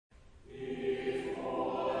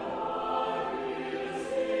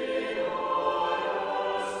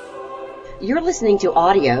You're listening to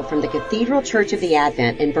audio from the Cathedral Church of the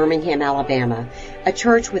Advent in Birmingham, Alabama, a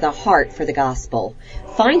church with a heart for the gospel.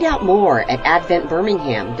 Find out more at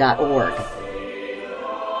adventbirmingham.org.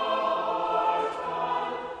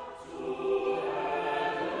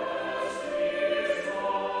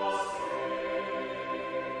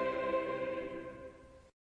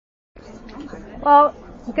 Well,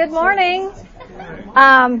 good morning.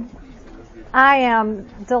 I am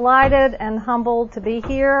delighted and humbled to be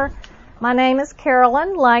here. My name is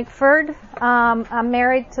Carolyn Langford. I'm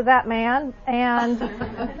married to that man,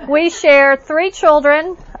 and we share 3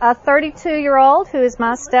 children, a 32-year-old who is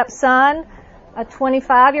my stepson, a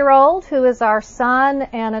 25-year-old who is our son,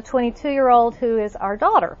 and a 22-year-old who is our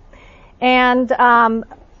daughter. And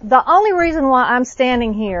the only reason why I'm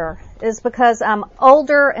standing here is because I'm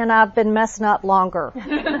older and I've been messing up longer.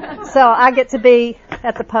 So I get to be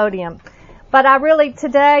at the podium. But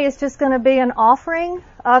today is just going to be an offering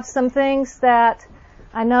of some things that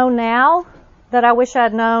I know now that I wish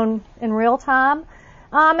I'd known in real time.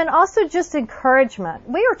 And also just encouragement.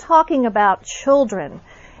 We are talking about children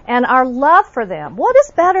and our love for them. What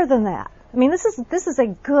is better than that? I mean, this is a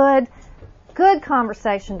good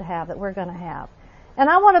conversation to have that we're going to have. And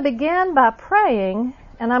I want to begin by praying,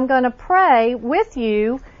 and I'm going to pray with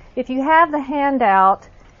you. If you have the handout,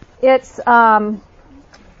 it's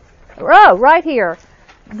right here.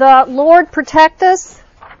 The Lord Protect Us.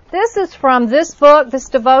 This is from this book, this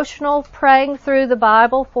devotional, Praying Through the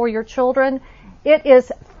Bible for Your Children. It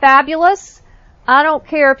is fabulous. I don't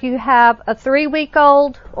care if you have a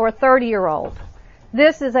 3-week-old or a 30-year-old.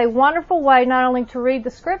 This is a wonderful way not only to read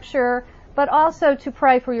the scripture, but also to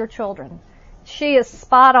pray for your children. She is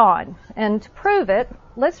spot on. And to prove it,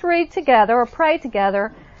 let's read together or pray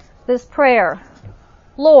together this prayer.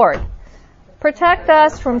 Lord, protect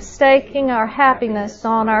us from staking our happiness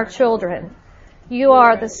on our children. You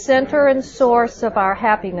are the center and source of our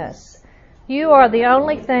happiness. You are the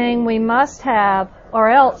only thing we must have, or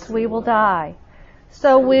else we will die.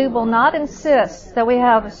 So we will not insist that we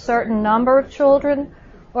have a certain number of children,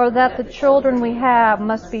 or that the children we have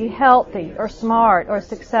must be healthy or smart or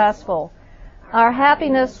successful. Our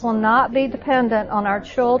happiness will not be dependent on our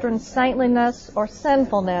children's saintliness or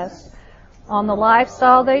sinfulness, on the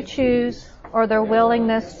lifestyle they choose, or their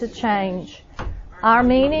willingness to change. Our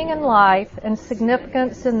meaning in life and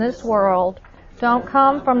significance in this world don't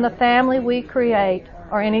come from the family we create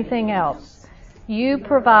or anything else. You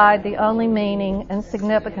provide the only meaning and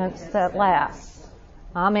significance that lasts.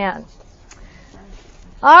 Amen.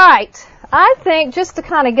 All right. I think just to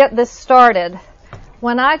kind of get this started,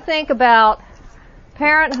 when I think about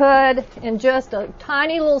parenthood in just a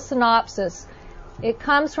tiny little synopsis, it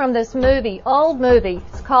comes from this old movie.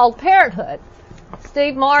 It's called Parenthood.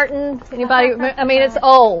 Steve Martin, anybody? I mean, it's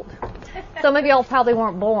old. Some of y'all probably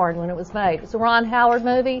weren't born when it was made. It's a Ron Howard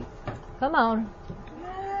movie. Come on.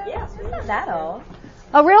 Yeah, it's not that old.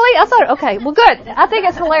 Oh, really? I thought, okay, well, good. I think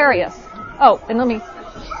it's hilarious. Oh, and let me.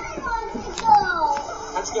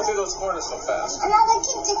 How'd you get through those corners so fast? Another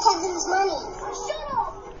kid took Kevin's money. Shut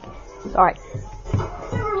up! All right.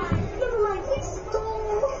 Never mind. Let's go.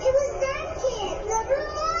 It was that kid. Never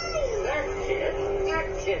mind. That kid? That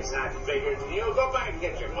kid's not bigger than you. Go back and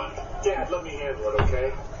get your money. Dad, let me handle it,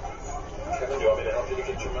 okay? Kevin, do you want me to help you to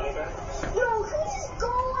get your money back? No, can we just go? I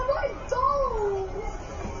want to go.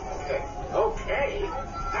 Okay.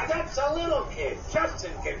 Now that's a little kid.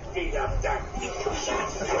 Justin can beat up that.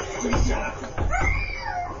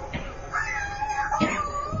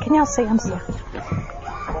 Can y'all see? I'm sorry.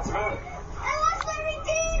 What's the matter? I lost my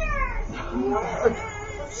retainer.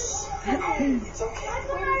 It's okay. I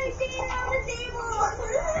put my retainer on the table.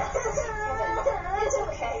 It's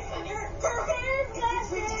okay.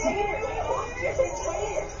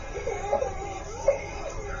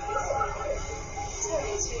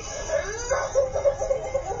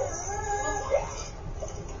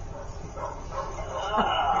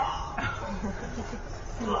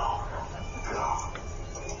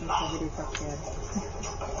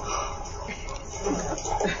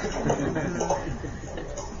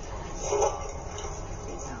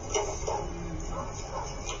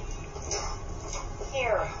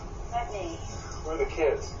 Here, let me. Where are the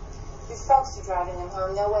kids? These folks are driving them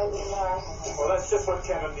home. They'll wait in the car. Well, that's just what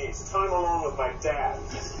Kevin needs. Time alone with my dad.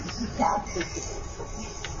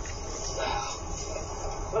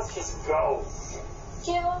 Let's just go.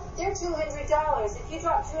 Kim, they're $200. If you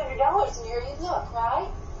drop $200 in here, you'd look, right?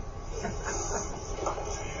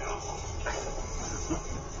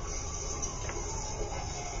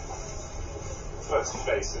 Let's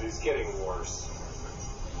face it, he's getting worse.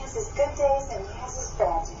 He has his good days and he has his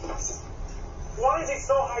bad days. Why is he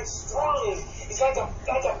so high-strung? He's like a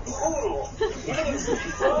poodle. Even if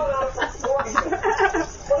he's blown out of proportion.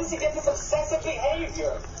 Where does he get this obsessive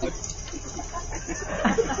behavior?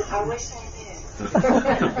 I wish I knew.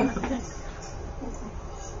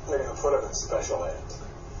 They're going to put him in special ed.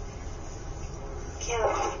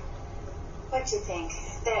 Kelly, what you think?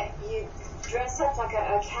 That you dress up like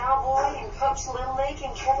a cowboy and coach Little League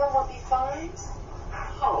and Kevin will be fine?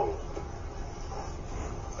 Oh.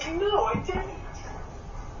 No, I didn't.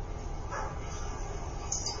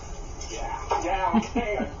 Yeah,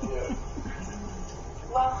 okay, I did.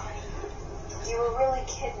 Well, honey, you were really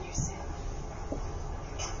kidding yourself.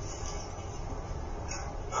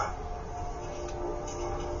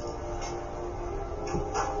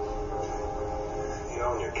 You know,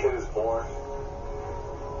 when your kid is born,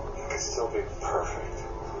 you can still be perfect.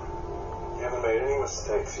 You haven't made any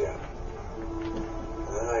mistakes yet. And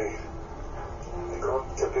then they grow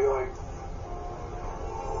up to be like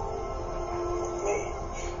me.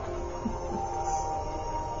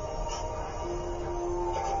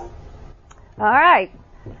 All right.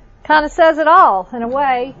 Kind of says it all, in a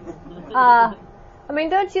way. I mean,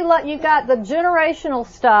 don't you you got the generational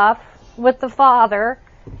stuff with the father.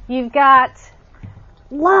 You've got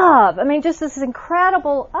love. I mean, just this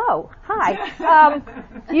incredible, hi.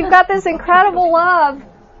 You've got this incredible love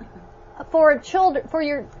for a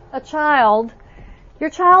child. Your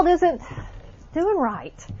child isn't doing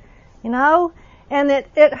right, you know? And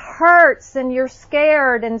it hurts and you're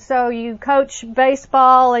scared, and so you coach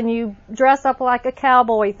baseball and you dress up like a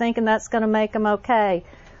cowboy thinking that's going to make them okay.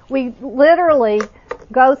 We literally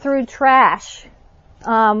go through trash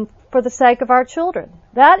for the sake of our children.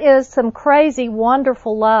 That is some crazy,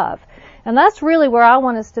 wonderful love. And that's really where I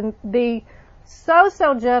want us to be so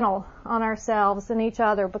gentle on ourselves and each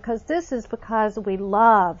other, because this is because we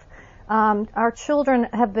love. Our children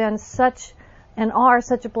have been such and are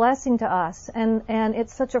such a blessing to us, and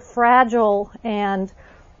it's such a fragile and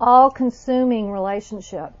all-consuming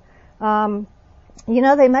relationship. You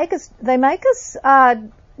know, they make us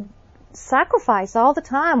sacrifice all the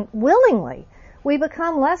time willingly. We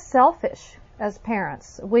become less selfish as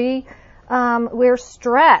parents. We're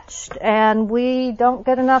stretched, and we don't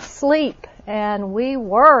get enough sleep, and we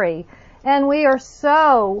worry, and we are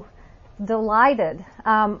so delighted.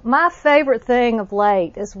 My favorite thing of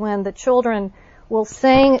late is when the children will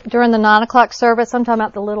sing during the 9 o'clock service. I'm talking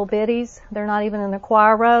about the little bitties. They're not even in their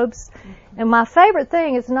choir robes. And my favorite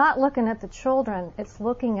thing is not looking at the children, it's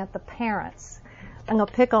looking at the parents. I'm going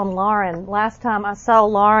to pick on Lauren. Last time I saw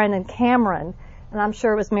Lauren and Cameron, and I'm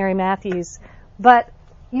sure it was Mary Matthews, but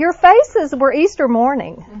your faces were Easter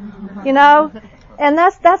morning, you know? And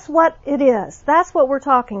that's what it is. That's what we're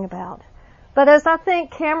talking about. But as I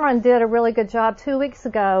think Cameron did a really good job 2 weeks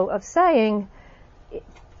ago of saying,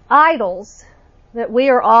 idols that we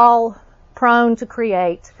are all prone to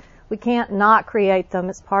create, we can't not create them,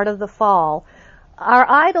 it's part of the fall. Our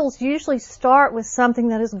idols usually start with something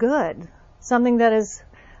that is good, something that is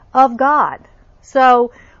of God.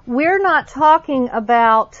 So we're not talking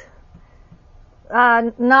about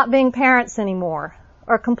not being parents anymore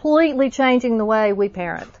or completely changing the way we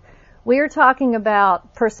parent. We are talking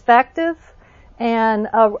about perspective and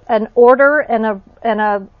an order and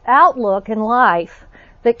a outlook in life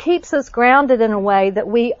that keeps us grounded in a way that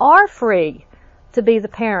we are free to be the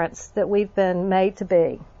parents that we've been made to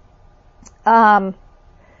be. So,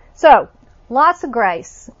 lots of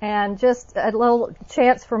grace, and just a little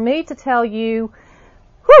chance for me to tell you,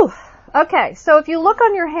 okay, so if you look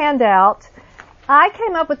on your handout, I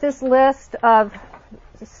came up with this list of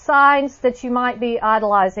signs that you might be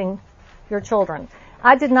idolizing your children.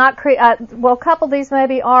 I did not create, a couple of these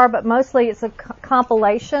maybe are, but mostly it's a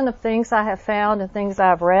compilation of things I have found and things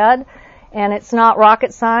I've read, and it's not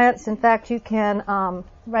rocket science. In fact, you can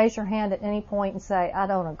raise your hand at any point and say, I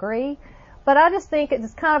don't agree. But I just think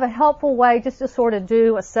it's kind of a helpful way just to sort of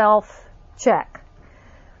do a self-check.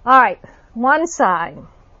 All right, one sign.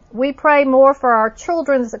 We pray more for our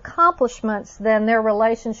children's accomplishments than their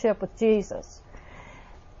relationship with Jesus.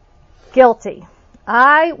 Guilty.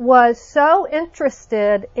 I was so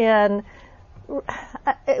interested in,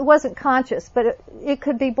 it wasn't conscious, but it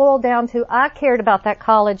could be boiled down to, I cared about that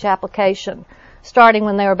college application starting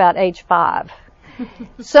when they were about age 5.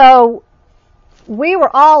 So we were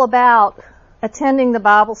all about attending the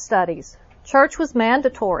Bible studies. Church was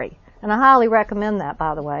mandatory, and I highly recommend that,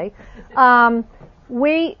 by the way. But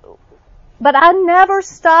I never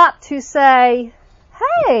stopped to say,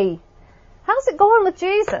 hey, how's it going with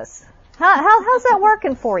Jesus? How's that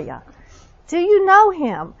working for you? Do you know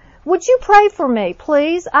Him? Would you pray for me,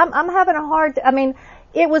 please? I'm having a hard,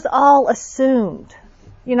 it was all assumed.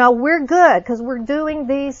 we're good because we're doing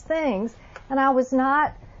these things. And I was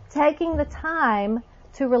not taking the time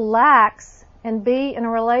to relax and be in a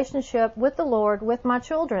relationship with the Lord, with my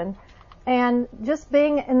children, and just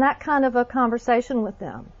being in that kind of a conversation with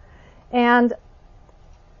them. And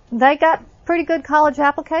they got pretty good college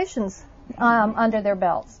applications under their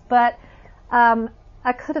belts. But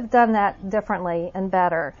I could have done that differently and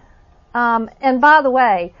better. And by the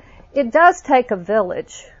way, it does take a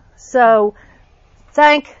village. So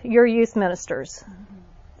thank your youth ministers.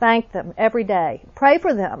 Thank them every day. Pray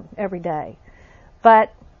for them every day.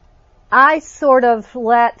 But I sort of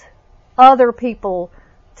let other people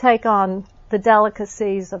take on the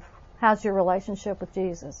delicacies of how's your relationship with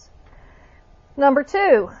Jesus. Number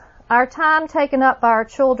 2, our time taken up by our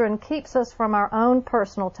children keeps us from our own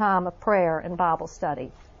personal time of prayer and Bible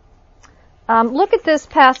study. Look at this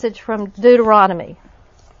passage from Deuteronomy.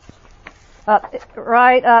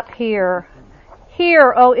 Right up here.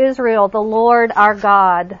 Hear, O Israel, the Lord our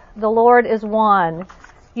God, the Lord is one.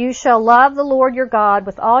 You shall love the Lord your God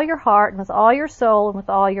with all your heart and with all your soul and with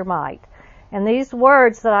all your might. And these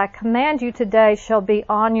words that I command you today shall be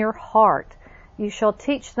on your heart. You shall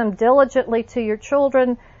teach them diligently to your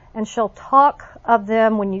children and shall talk of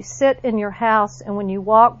them when you sit in your house and when you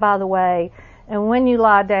walk by the way and when you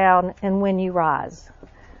lie down and when you rise.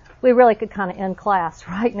 We really could kind of end class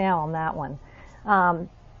right now on that one.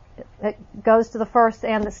 It goes to the first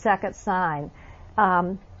and the second sign.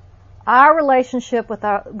 Our relationship with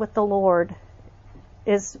the Lord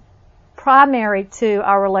is primary to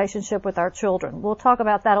our relationship with our children. We'll talk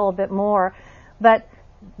about that a little bit more, but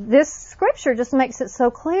this scripture just makes it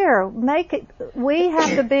so clear. We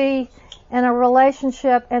have to be in a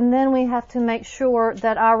relationship, and then we have to make sure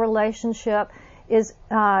that our relationship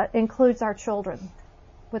includes our children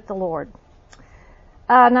with the Lord.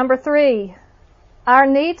 Number 3, our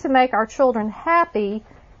need to make our children happy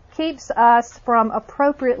keeps us from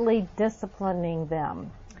appropriately disciplining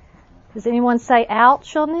them. Does anyone say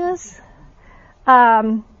ouch on this?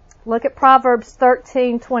 Look at Proverbs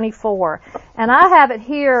 13:24. And I have it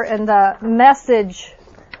here in the Message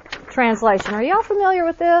translation. Are y'all familiar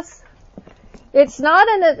with this? It's not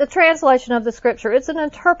a translation of the scripture. It's an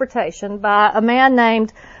interpretation by a man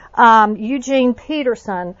named Eugene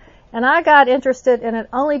Peterson. And I got interested in it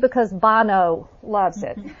only because Bono loves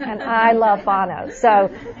it. And I love Bono. So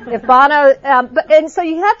if Bono, and so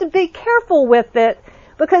you have to be careful with it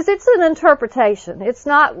because it's an interpretation. It's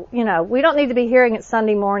not, we don't need to be hearing it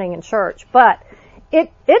Sunday morning in church. But it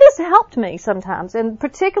has helped me sometimes. And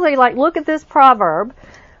particularly, look at this proverb.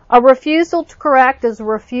 A refusal to correct is a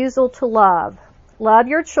refusal to love. Love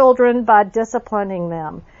your children by disciplining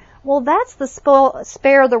them. Well, that's the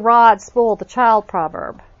spare the rod, spoil the child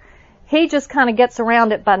proverb. He just kind of gets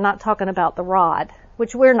around it by not talking about the rod,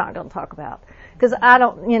 which we're not going to talk about. Because I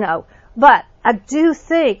don't, but I do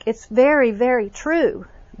think it's very, very true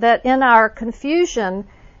that in our confusion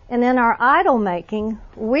and in our idol making,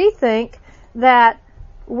 we think that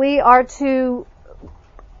we are to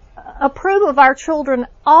approve of our children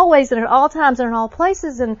always and at all times and in all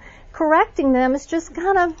places, and correcting them is just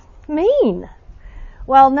kind of mean.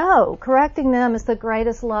 Well, no, correcting them is the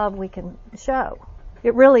greatest love we can show.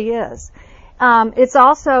 It really is. It's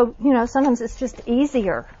also, sometimes it's just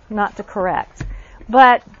easier not to correct.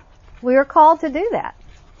 But we are called to do that.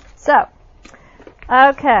 So,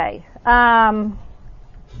 okay.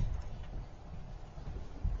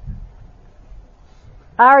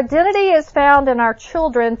 Our identity is found in our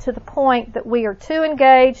children to the point that we are too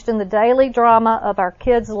engaged in the daily drama of our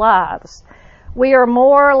kids' lives. We are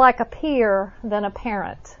more like a peer than a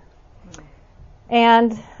parent.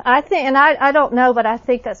 And I think, and I don't know, but I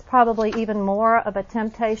think that's probably even more of a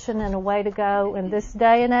temptation and a way to go in this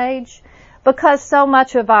day and age, because so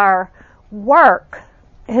much of our work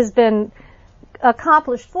has been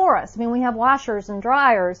accomplished for us. I mean, we have washers and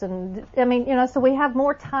dryers, and so we have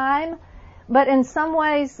more time. But in some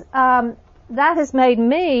ways, that has made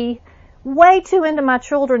me way too into my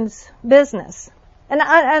children's business. And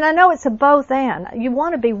I know it's a both and. You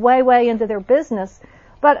want to be way, way into their business,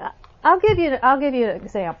 but I'll give you an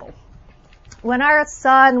example. When our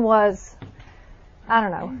son was,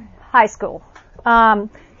 high school,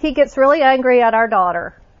 he gets really angry at our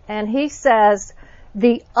daughter, and he says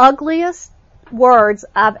the ugliest words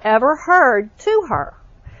I've ever heard to her.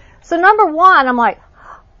 So number one, I'm like,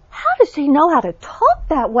 how does he know how to talk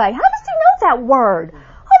that way? How does he know that word?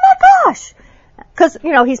 Oh my gosh! Because,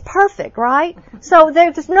 he's perfect, right? So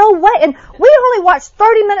there's no way. And we only watch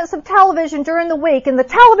 30 minutes of television during the week, and the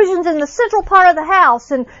television's in the central part of the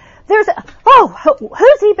house, and who's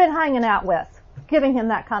he been hanging out with, giving him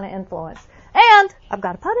that kind of influence? And I've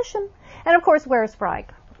got to punish him. And of course, where's Frank?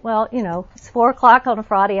 Well, it's 4 o'clock on a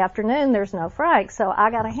Friday afternoon. There's no Frank, so I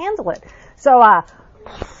got to handle it. So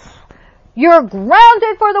you're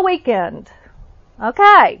grounded for the weekend.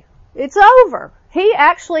 Okay, it's over. He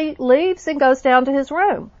actually leaves and goes down to his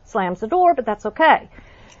room, slams the door, but that's okay.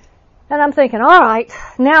 And I'm thinking, all right,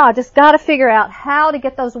 now I just got to figure out how to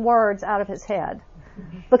get those words out of his head,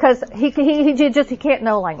 because he can't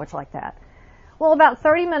know language like that. Well, about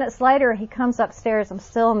 30 minutes later, he comes upstairs. I'm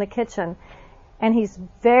still in the kitchen, and he's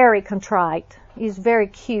very contrite. He's very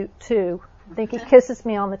cute too. I think he kisses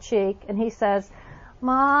me on the cheek, and he says,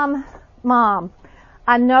 Mom,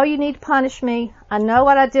 I know you need to punish me. I know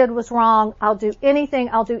what I did was wrong. I'll do anything.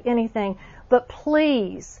 But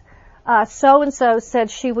please, so-and-so said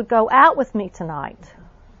she would go out with me tonight.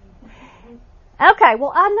 Okay,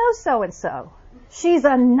 well, I know so-and-so. She's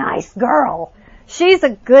a nice girl. She's a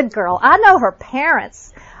good girl. I know her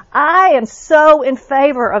parents. I am so in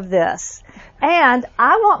favor of this. And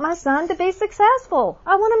I want my son to be successful.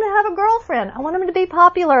 I want him to have a girlfriend. I want him to be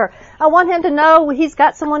popular. I want him to know he's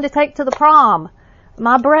got someone to take to the prom.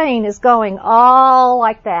 My brain is going all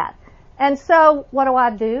like that. And so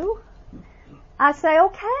what do? I say,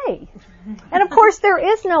 okay. And of course, there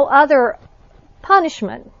is no other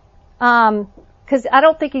punishment. Because I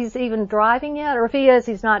don't think he's even driving yet, or if he is,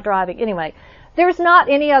 he's not driving. Anyway, there's not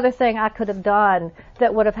any other thing I could have done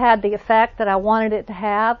that would have had the effect that I wanted it to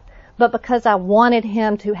have. But because I wanted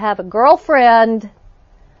him to have a girlfriend,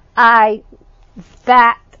 I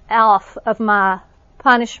backed off of my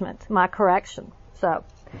punishment, my correction. So,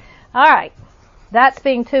 all right. That's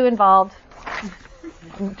being too involved.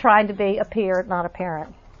 I'm trying to be a peer, not a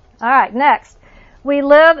parent. All right, next. We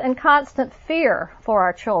live in constant fear for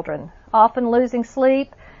our children, often losing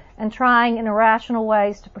sleep and trying in irrational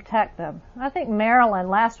ways to protect them. I think Marilyn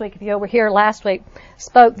last week, if you were here last week,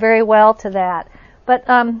 spoke very well to that. But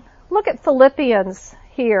look at Philippians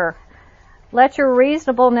here. Let your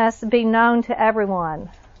reasonableness be known to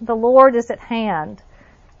everyone. The Lord is at hand.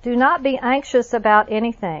 Do not be anxious about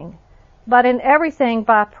anything, but in everything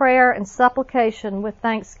by prayer and supplication with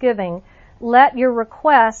thanksgiving, let your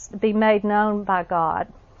requests be made known by God.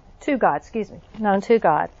 Known to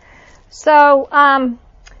God. So,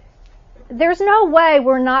 there's no way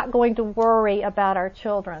we're not going to worry about our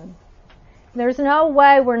children. There's no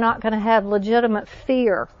way we're not going to have legitimate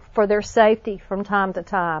fear for their safety from time to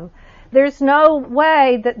time. There's no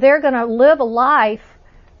way that they're going to live a life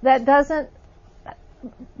that doesn't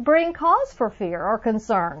bring cause for fear or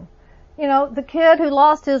concern. The kid who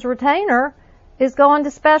lost his retainer is going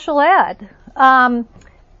to special ed.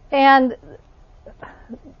 And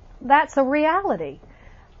that's a reality.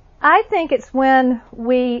 I think it's when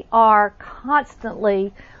we are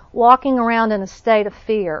constantly walking around in a state of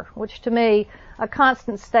fear, which to me, a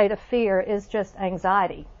constant state of fear is just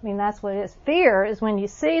anxiety. I mean, that's what it is. Fear is when you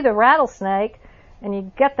see the rattlesnake and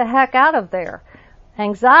you get the heck out of there.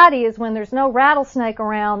 Anxiety is when there's no rattlesnake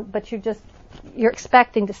around, but you're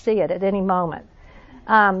expecting to see it at any moment.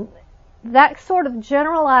 That sort of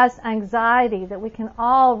generalized anxiety that we can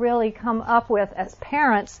all really come up with as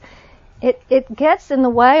parents, it gets in the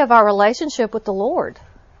way of our relationship with the Lord.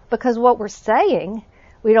 Because what we're saying,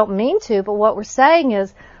 we don't mean to, but what we're saying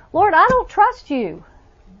is, Lord, I don't trust you.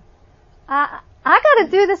 I got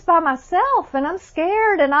to do this by myself, and I'm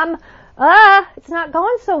scared, and it's not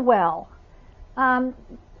going so well.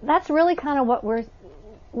 That's really kind of what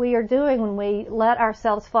we are doing when we let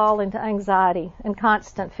ourselves fall into anxiety and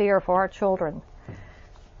constant fear for our children.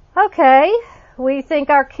 Okay, we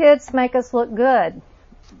think our kids make us look good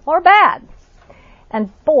or bad. And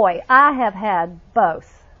boy, I have had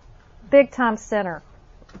both. Big time sinner.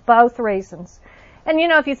 Both reasons. And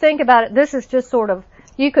if you think about it, this is just sort of,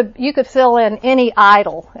 you could fill in any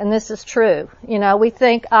idol, and this is true. We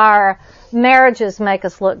think our marriages make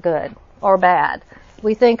us look good or bad.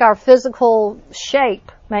 We think our physical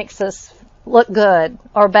shape makes us look good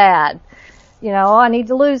or bad. I need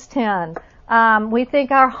to lose 10. We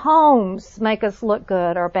think our homes make us look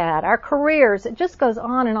good or bad. Our careers, it just goes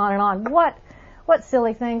on and on and on. What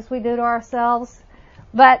silly things we do to ourselves.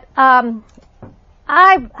 But I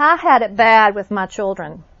had it bad with my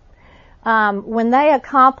children. When they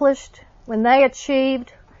accomplished, when they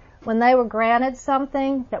achieved, when they were granted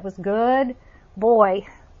something that was good, boy,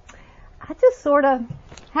 I just sort of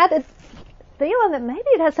had this feeling that maybe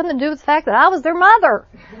it had something to do with the fact that I was their mother.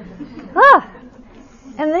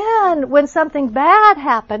 And then when something bad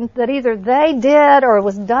happened that either they did or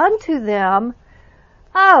was done to them,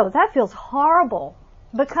 that feels horrible,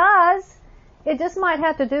 because it just might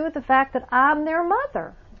have to do with the fact that I'm their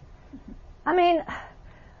mother. I mean,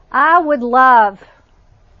 I would love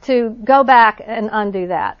to go back and undo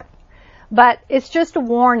that. But it's just a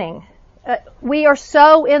warning. We are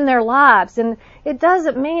so in their lives, and it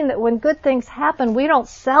doesn't mean that when good things happen, we don't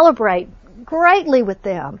celebrate greatly with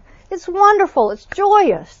them. It's wonderful. It's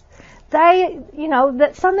joyous.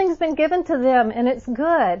 That something's been given to them, and it's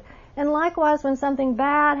good. And likewise, when something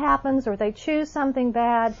bad happens or they choose something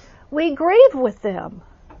bad, we grieve with them.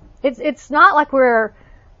 It's not like we're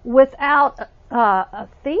without a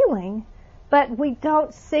feeling, but we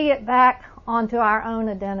don't see it back onto our own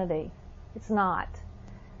identity. It's not.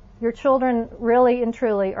 Your children really and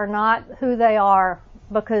truly are not who they are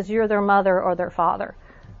because you're their mother or their father,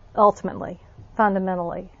 ultimately,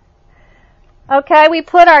 fundamentally. Okay, we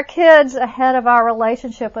put our kids ahead of our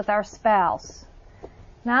relationship with our spouse.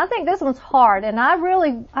 Now, I think this one's hard, and I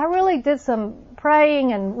really did some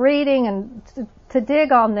praying and reading and to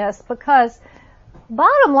dig on this, because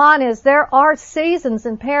bottom line is there are seasons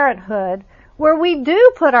in parenthood where we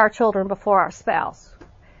do put our children before our spouse.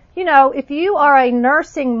 If you are a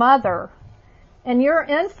nursing mother and your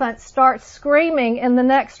infant starts screaming in the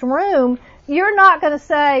next room, you're not going to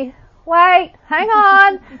say, wait, hang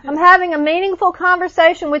on, I'm having a meaningful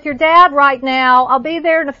conversation with your dad right now, I'll be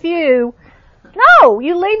there in a few. No,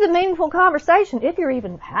 you leave the meaningful conversation, if you're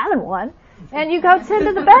even having one, and you go tend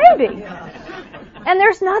to the baby. And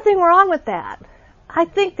there's nothing wrong with that. I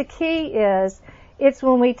think the key is, it's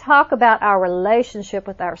when we talk about our relationship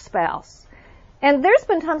with our spouse. And there's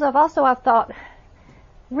been times I've thought,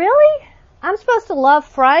 really? I'm supposed to love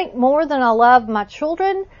Frank more than I love my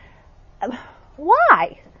children?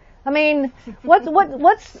 Why? I mean, why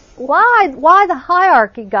the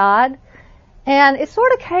hierarchy, God? And it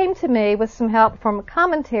sort of came to me with some help from a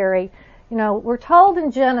commentary. We're told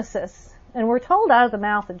in Genesis, and we're told out of the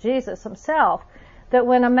mouth of Jesus himself, that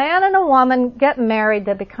when a man and a woman get married,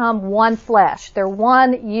 they become one flesh. They're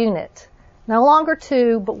one unit. No longer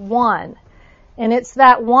two, but one. And it's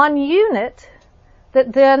that one unit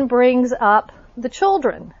that then brings up the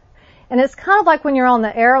children. And it's kind of like when you're on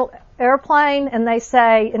the airplane and they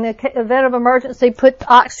say, in the event of emergency, put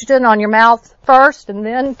oxygen on your mouth first and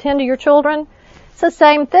then tend to your children. It's the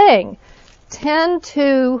same thing. Tend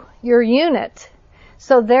to your unit.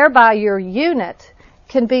 So thereby your unit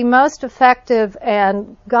can be most effective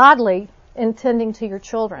and godly in tending to your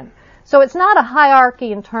children. So it's not a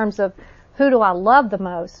hierarchy in terms of who do I love the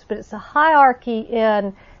most, but it's a hierarchy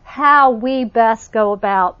in how we best go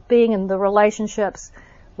about being in the relationships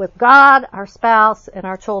with God, our spouse, and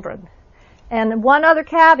our children. And one other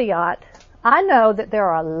caveat, I know that there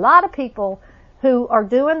are a lot of people who are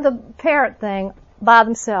doing the parent thing by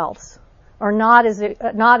themselves, or not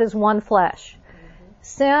as one flesh.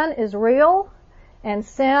 Sin is real, and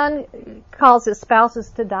sin causes spouses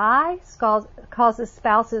to die, causes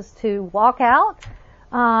spouses to walk out,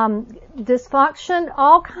 dysfunction,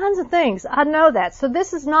 all kinds of things. I know that. So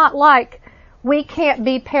this is not like we can't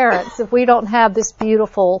be parents if we don't have this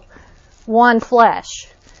beautiful one flesh.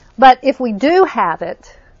 But if we do have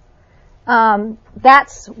it,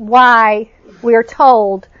 that's why we're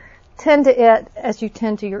told, tend to it as you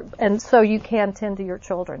tend to and so you can tend to your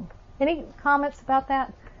children. Any comments about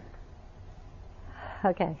that?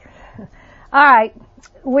 Okay. All right.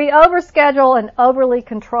 We overschedule and overly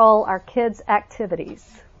control our kids' activities.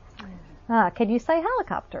 Can you say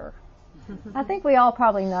helicopter? I think we all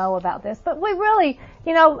probably know about this, but we really,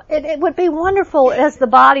 it would be wonderful as the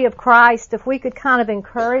body of Christ if we could kind of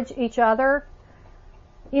encourage each other.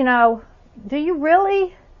 Do you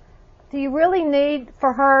really need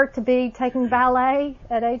for her to be taking ballet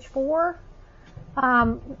at age 4?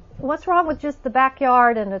 What's wrong with just the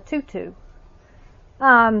backyard and a tutu?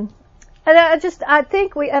 And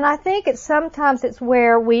I think sometimes it's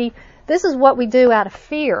where this is what we do out of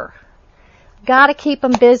fear. Gotta keep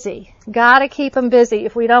them busy.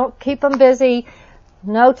 If we don't keep them busy,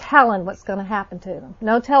 no telling what's going to happen to them.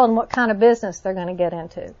 No telling what kind of business they're going to get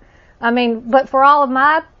into. But for all of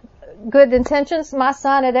my good intentions, my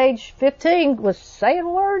son at age 15 was saying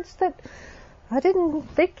words that I didn't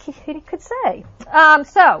think he could say.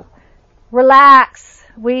 So, relax.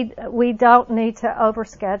 We don't need to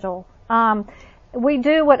overschedule. We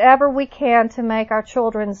do whatever we can to make our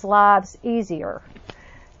children's lives easier.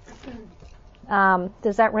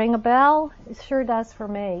 Does that ring a bell? It sure does for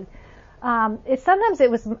me. Sometimes it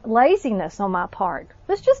was laziness on my part.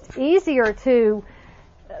 It was just easier to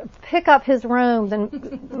pick up his room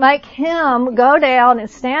than make him go down and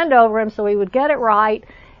stand over him so he would get it right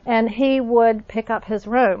and he would pick up his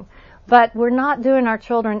room. But we're not doing our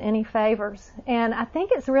children any favors. And I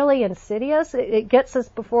think it's really insidious. It gets us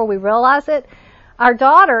before we realize it. Our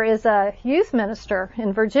daughter is a youth minister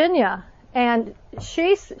in Virginia. And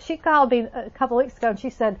she called me a couple weeks ago and she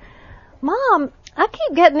said, Mom, I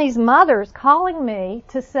keep getting these mothers calling me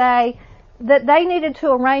to say that they needed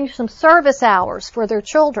to arrange some service hours for their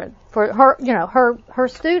children, for her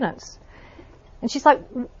students. And she's like,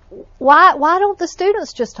 why don't the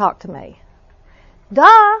students just talk to me?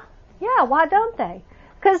 Duh. Yeah, why don't they?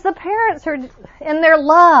 Because the parents are in their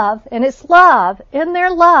love, and it's love, in their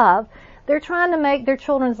love, they're trying to make their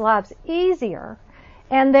children's lives easier,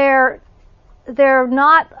 and they're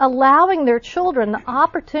not allowing their children the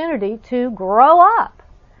opportunity to grow up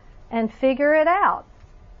and figure it out.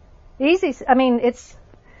 Easy. I mean, this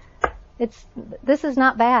is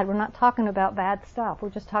not bad. We're not talking about bad stuff. We're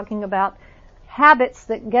just talking about habits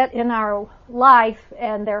that get in our life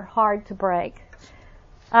and they're hard to break.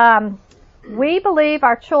 We believe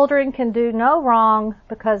our children can do no wrong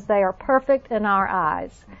because they are perfect in our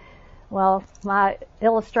eyes. Well, my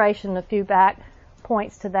illustration a few back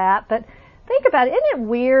points to that, but think about it. Isn't it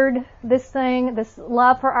weird, this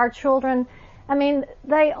love for our children? I mean,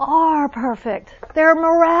 they are perfect. They're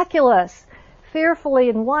miraculous, fearfully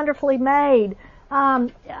and wonderfully made. I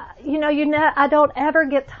don't ever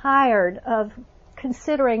get tired of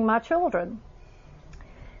considering my children.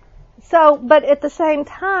 So, but at the same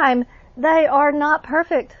time, they are not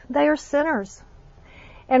perfect. They are sinners.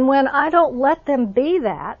 And when I don't let them be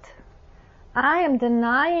that, I am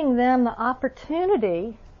denying them the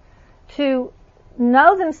opportunity to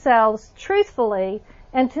know themselves truthfully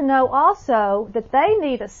and to know also that they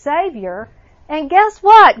need a Savior. And guess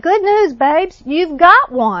what? Good news, babes. You've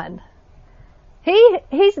got one.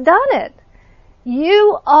 He's done it.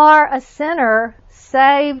 You are a sinner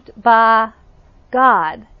saved by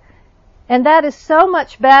God. And that is so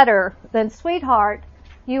much better than, sweetheart,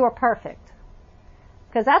 you are perfect.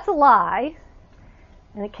 Because that's a lie.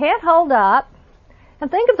 And it can't hold up. And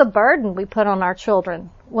think of the burden we put on our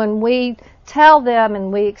children when we tell them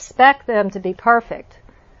and we expect them to be perfect.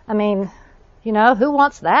 I mean, who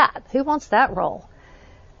wants that? Who wants that role?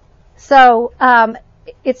 So,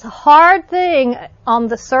 it's a hard thing on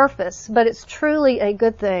the surface, but it's truly a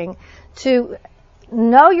good thing to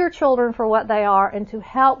know your children for what they are and to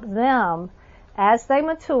help them, as they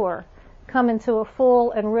mature, come into a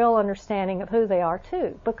full and real understanding of who they are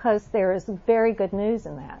too, because there is very good news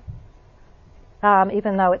in that,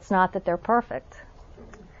 even though it's not that they're perfect.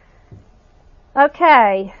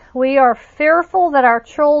 Okay, we are fearful that our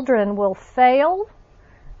children will fail,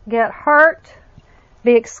 get hurt,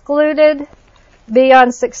 be excluded, be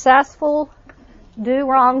unsuccessful, do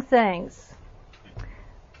wrong things.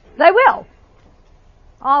 They will.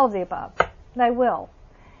 All of the above. They will.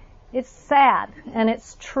 It's sad and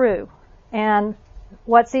it's true. And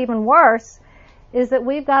what's even worse is that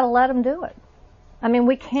we've got to let them do it. I mean,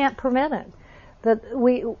 we can't prevent it. That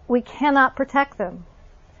we cannot protect them.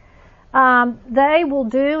 They will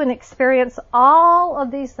do and experience all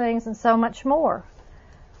of these things and so much more.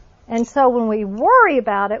 And so when we worry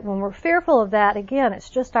about it, when we're fearful of that, again, it's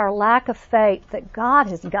just our lack of faith that God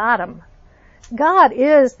has got them. God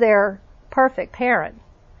is their perfect parent.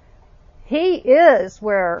 He is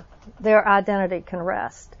where their identity can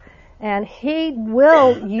rest. And He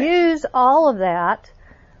will use all of that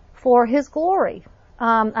for His glory.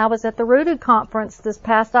 I was at the Rooted Conference this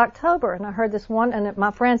past October, and I heard this one, and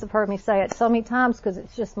my friends have heard me say it so many times because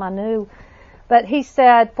it's just my new. But he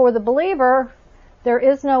said, for the believer, there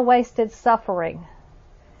is no wasted suffering.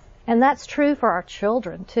 And that's true for our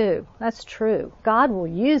children, too. That's true. God will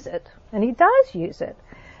use it, and He does use it.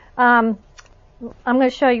 I'm going to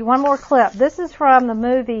show you one more clip. This is from the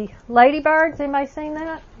movie Lady Birds. Anybody seen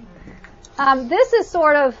that? This is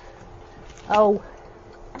sort of, y'all,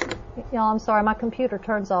 I'm sorry, my computer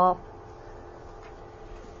turns off.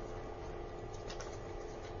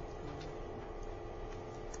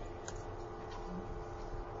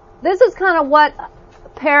 This is kind of what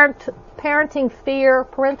parenting fear,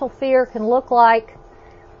 parental fear can look like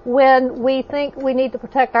when we think we need to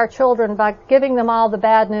protect our children by giving them all the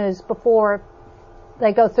bad news before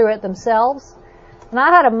they go through it themselves. And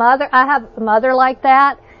I have a mother like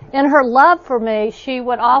that. In her love for me, she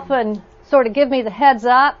would often sort of give me the heads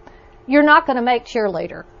up. You're not going to make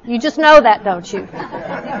cheerleader. You just know that, don't you?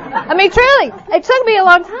 I mean, truly, it took me a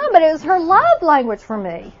long time, but it was her love language for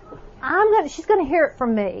me. She's going to hear it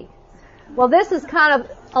from me. Well, this is kind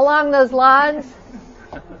of along those lines.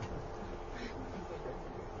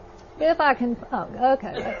 If I can,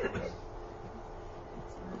 okay.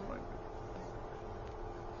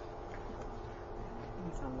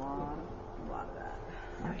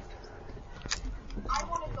 I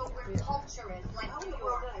want to go where culture is, like New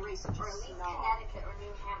York, Mary's just or at least not. Connecticut or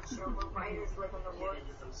New Hampshire, where writers live in the woods.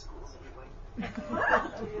 those schools anyway.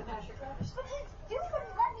 But you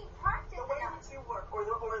wouldn't let me practice The way enough. that you work, or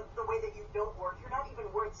the way that you don't work, you're not even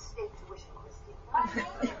worth state tuition, Christy. My name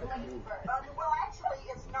is Ladybird. Well, actually,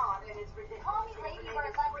 it's not, and it's ridiculous. Call me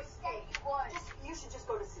Ladybird like you said you would. You should just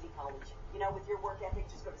go to City College. You know, with your work ethic,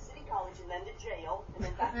 just go to City College and then to jail, and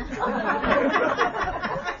then back to jail.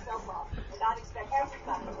 Pull yourself up and not expect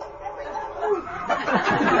everybody to do everything.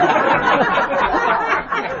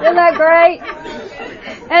 Isn't that great?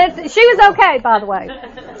 And she was okay, by the way,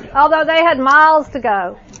 although they had miles to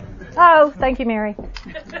go. Oh, thank you, Mary.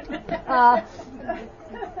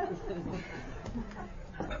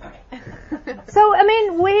 So, I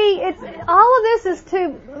mean, all of this is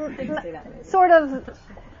to sort of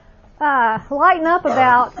lighten up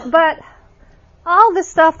about, but all this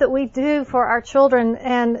stuff that we do for our children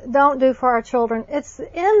and don't do for our children, it's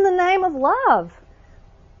in the name of love.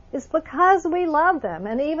 It's because we love them.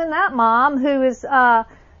 And even that mom who is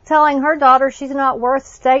telling her daughter she's not worth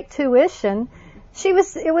state tuition,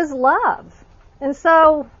 it was love. And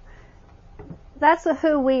so that's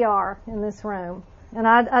who we are in this room. And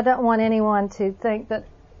I don't want anyone to think that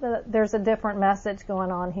there's a different message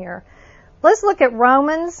going on here. Let's look at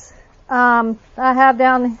Romans. I have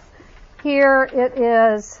down here, it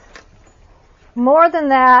is more than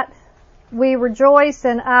that, we rejoice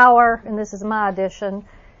in and this is my addition,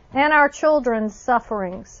 and our children's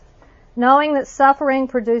sufferings, knowing that suffering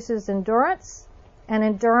produces endurance, and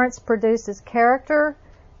endurance produces character,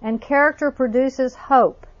 and character produces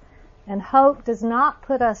hope. And hope does not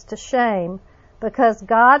put us to shame, because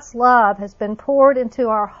God's love has been poured into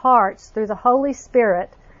our hearts through the Holy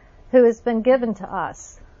Spirit who has been given to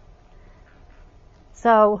us.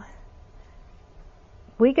 So,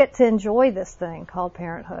 we get to enjoy this thing called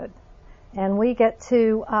parenthood. And we get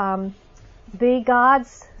to be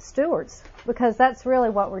God's stewards, because that's really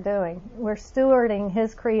what we're doing. We're stewarding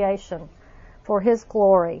His creation for His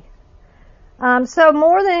glory. So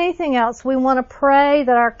more than anything else, we want to pray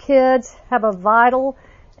that our kids have a vital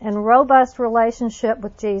and robust relationship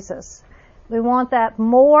with Jesus. We want that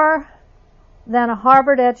more than a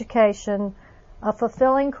Harvard education, a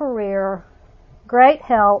fulfilling career, great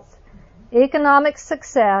health, economic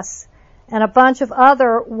success, and a bunch of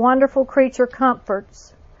other wonderful creature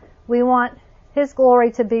comforts. We want His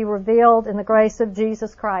glory to be revealed in the grace of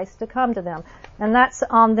Jesus Christ to come to them. And that's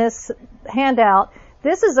on this handout.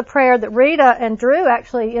 This is a prayer that Rita and Drew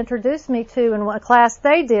actually introduced me to in a class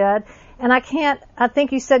they did. And I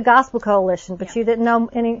think you said Gospel Coalition, but you didn't know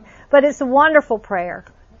any, but it's a wonderful prayer.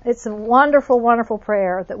 It's a wonderful, wonderful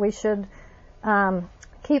prayer that we should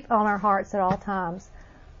keep on our hearts at all times.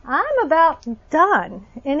 I'm about done.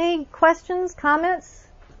 Any questions, comments?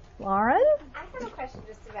 Lauren? I have a question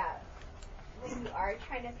just about when you are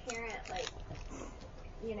trying to parent, like,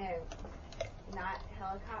 not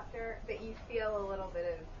helicopter, but you feel a little bit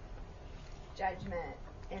of judgment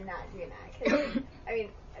in not doing that. Because,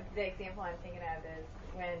 the example I'm thinking of is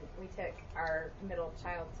when we took our middle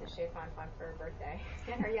child to Chez Fonfon for her birthday,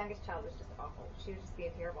 and our youngest child was just awful. She was just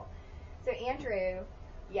being terrible. So Andrew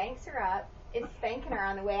yanks her up, is spanking her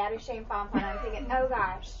on the way out of Chez Fonfon. I'm thinking, oh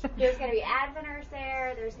gosh, there's going to be Adventers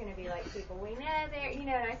there, there's going to be like people we know there, and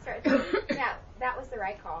I start thinking, yeah, that was the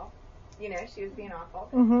right call. She was being awful.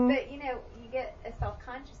 Mm-hmm. But, you get a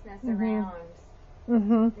self-consciousness around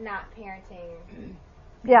not parenting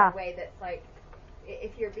in a way that's like,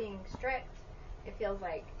 if you're being strict, it feels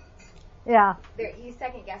like you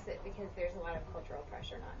second guess it because there's a lot of cultural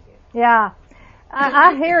pressure not to. Yeah.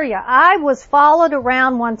 I hear you. I was followed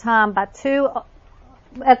around one time by two,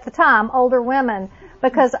 at the time, older women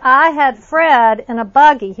because I had Fred in a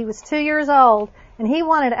buggy. He was 2 years old and he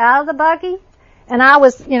wanted out of the buggy and I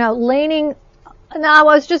was, leaning and I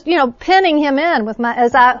was just, pinning him in with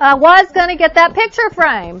as I was going to get that picture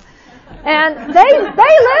frame. And they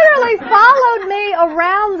literally followed me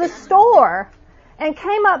around the store and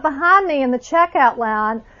came up behind me in the checkout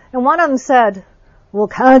line. And one of them said, well,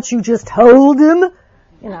 can't you just hold him?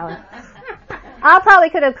 I probably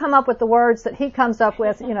could have come up with the words that he comes up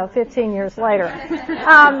with, 15 years later.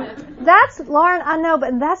 That's, Lauren, I know,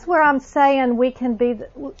 but that's where I'm saying we can be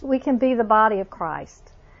the body of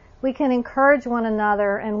Christ. We can encourage one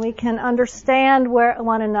another and we can understand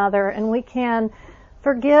one another and we can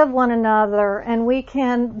forgive one another, and we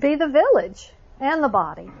can be the village and the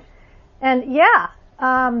body. And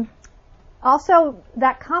also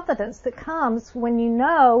that confidence that comes when you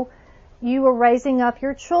know you are raising up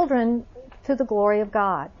your children to the glory of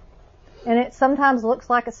God. And it sometimes looks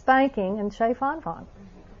like a spanking in Chez Fonfon.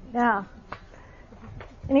 Yeah.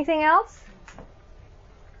 Anything else?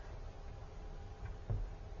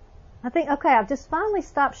 I think, okay, I've just finally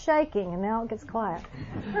stopped shaking, and now it gets quiet.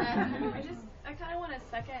 I kind of want to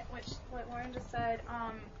second what Lauren just said,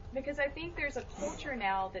 because I think there's a culture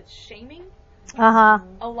now that's shaming Uh-huh.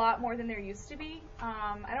 a lot more than there used to be.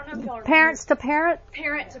 I don't know if y'all remember. Parents to parent?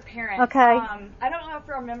 Parent to parent. Okay. I don't know if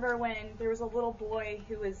you remember when there was a little boy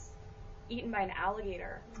who was eaten by an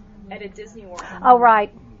alligator at a Disney World. Oh,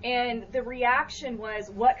 right. And the reaction was,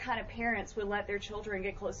 what kind of parents would let their children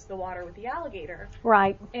get close to the water with the alligator?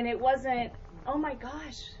 Right. And it wasn't, oh my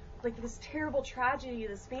gosh, like this terrible tragedy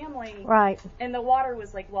of this family. Right. And the water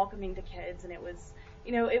was like welcoming to kids, and it was,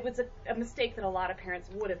 it was a mistake that a lot of parents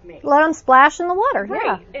would have made. Let them splash in the water. Right.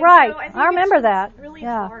 Yeah. And Right. so I think I remember it's that. Really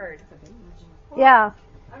yeah. hard. Yeah.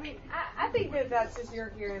 I mean, I think that's just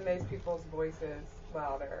you're hearing those people's voices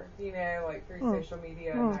louder, like through social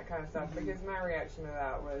media and that kind of stuff. Because my reaction to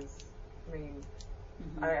that was, I mean,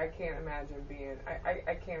 I can't imagine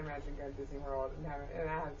I can't imagine going to Disney World and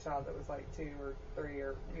I had a child that was like 2 or 3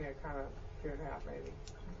 or kind of 2.5 maybe.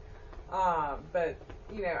 But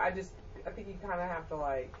I think you kind of have to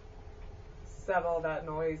like settle that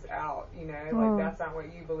noise out. Like that's not what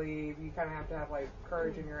you believe. You kind of have to have like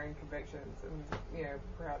courage in your own convictions, and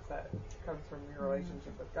perhaps that comes from your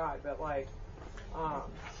relationship with God. But like, I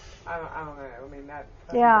don't know. I mean, I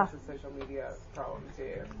think that's a social media problem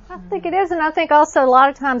too. I think it is, and I think also a lot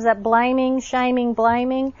of times that blaming, shaming,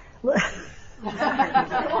 blaming. Boy,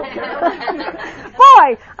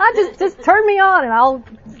 just turn me on and I'll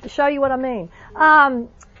show you what I mean.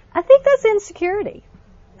 I think that's insecurity.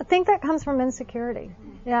 I think that comes from insecurity.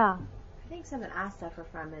 Yeah. I think something I suffer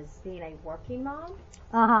from is being a working mom.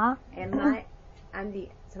 Uh-huh. And my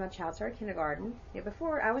child started kindergarten.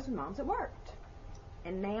 Before I was with moms that worked.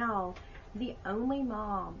 And now the only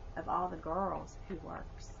mom of all the girls who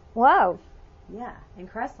works. Whoa. Yeah, in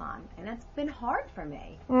Crestline. And it's been hard for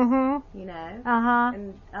me. Mm-hmm. Uh-huh.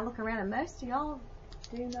 And I look around and most of y'all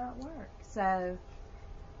do not work. So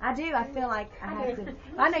I do. I feel like I have to.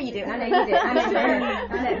 I know you do. I know you do. I know you do.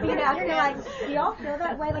 I know. I don't know, like, do y'all feel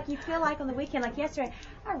that way? Like, you feel like on the weekend, like yesterday,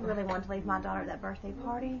 I really wanted to leave my daughter at that birthday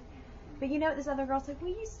party. But this other girl's like, will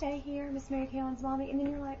you stay here, Miss Mary Callan's mommy? And then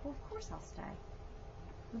you're like, well, of course I'll stay.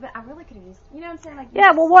 But I really could have used, you know what I'm saying? Like,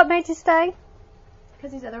 yeah, well, what made you stay?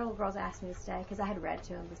 Because these other little girls asked me to stay because I had read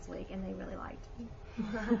to them this week, and they really liked me.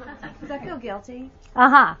 Because I feel guilty.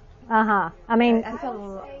 Uh-huh. Uh-huh. I mean, I would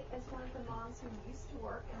say, as one of the moms who used to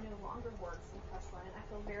work and no longer works in Crestline, I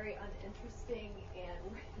feel very uninteresting, and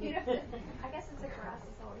I guess it's a grass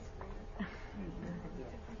is always greener.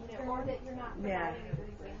 Or that you're not providing a good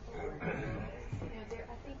example.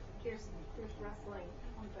 I think there's wrestling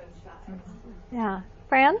on both sides. Yeah.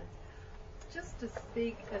 Fran? Just to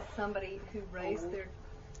speak as somebody who raised their,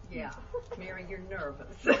 Mary, you're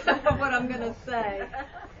nervous. What I'm going to say.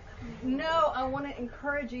 No, I want to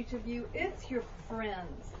encourage each of you. It's your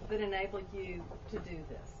friends that enable you to do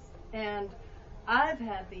this. And I've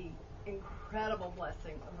had the incredible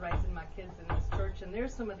blessing of raising my kids in this church. And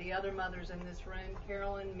there's some of the other mothers in this room,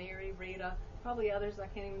 Carolyn, Mary, Rita, probably others I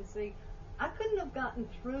can't even see. I couldn't have gotten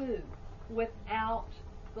through without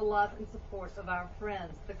the love and support of our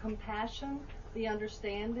friends, the compassion, the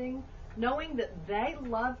understanding, knowing that they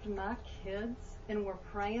loved my kids and were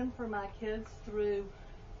praying for my kids through.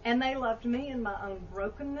 And they loved me in my own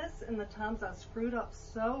brokenness and the times I screwed up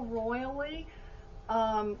so royally.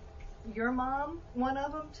 Your mom, one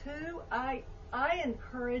of them too. I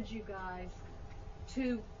encourage you guys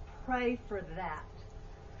to pray for that.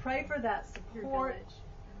 Pray for that support.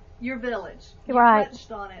 Your village. You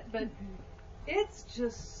touched on it, but it's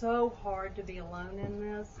just so hard to be alone in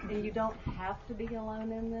this, and you don't have to be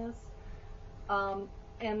alone in this.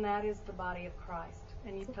 And that is the body of Christ.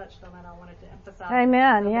 And you touched on it. I wanted to emphasize.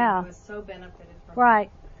 Amen. Who was so benefited from right.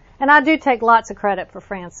 And I do take lots of credit for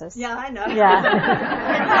Francis. Yeah, I know. Yeah.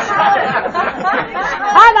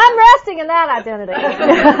 I'm resting in that identity.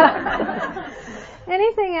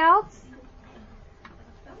 Anything else?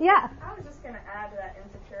 Yeah. I was just going to add to that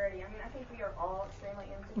insecurity. I mean, I think we are all extremely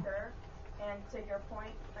insecure. And to your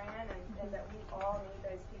point, Fran, and that we all need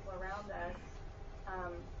those people around us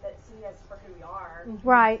that see us for who we are,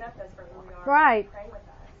 right. accept us for who we are, right. and pray with us.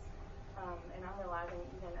 And I'm realizing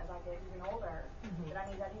even as I get even older that I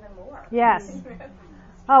need that even more. Yes.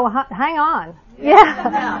 Oh, hang on.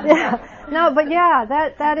 Yeah. No, but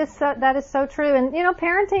that is so true. And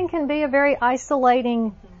parenting can be a very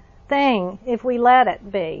isolating thing if we let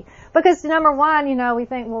it be. Because number one, we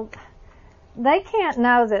think, well, they can't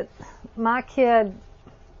know that my kid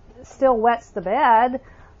still wets the bed,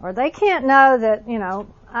 or they can't know that,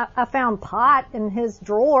 I found pot in his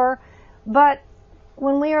drawer. But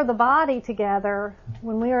when we are the body together,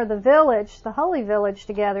 when we are the village, the holy village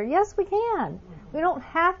together, yes, we can. We don't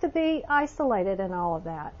have to be isolated in all of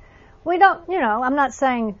that. We don't, I'm not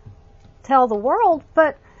saying tell the world,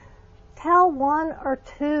 but tell one or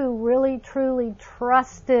two really, truly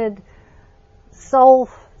trusted soul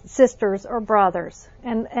sisters or brothers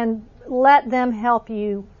and let them help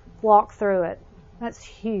you walk through it. That's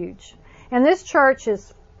huge. And this church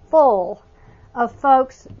is full of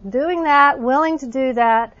folks doing that, willing to do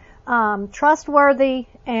that, trustworthy,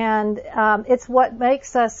 and it's what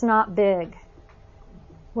makes us not big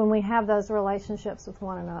when we have those relationships with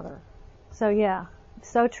one another. So yeah,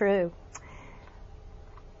 so true.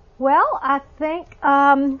 Well, I think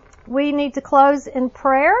we need to close in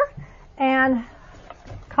prayer and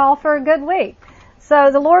call for a good week. So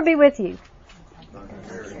the Lord be with you.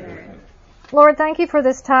 Lord, thank you for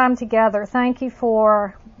this time together. Thank you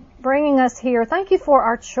for bringing us here. Thank you for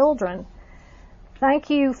our children.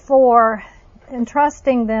 Thank you for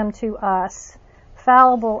entrusting them to us,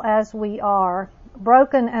 fallible as we are,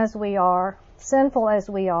 broken as we are, sinful as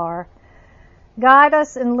we are. Guide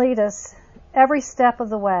us and lead us every step of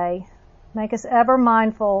the way. Make us ever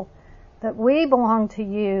mindful that we belong to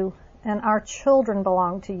you and our children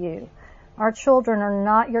belong to you. Our children are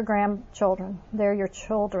not your grandchildren. They're your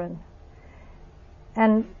children.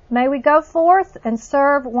 And may we go forth and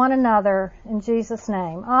serve one another in Jesus'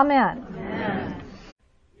 name. Amen. Amen.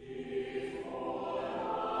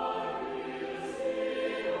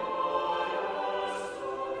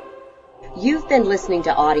 You've been listening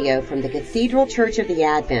to audio from the Cathedral Church of the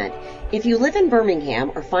Advent. If you live in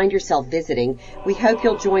Birmingham or find yourself visiting, we hope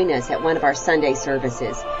you'll join us at one of our Sunday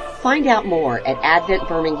services. Find out more at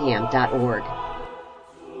adventbirmingham.org.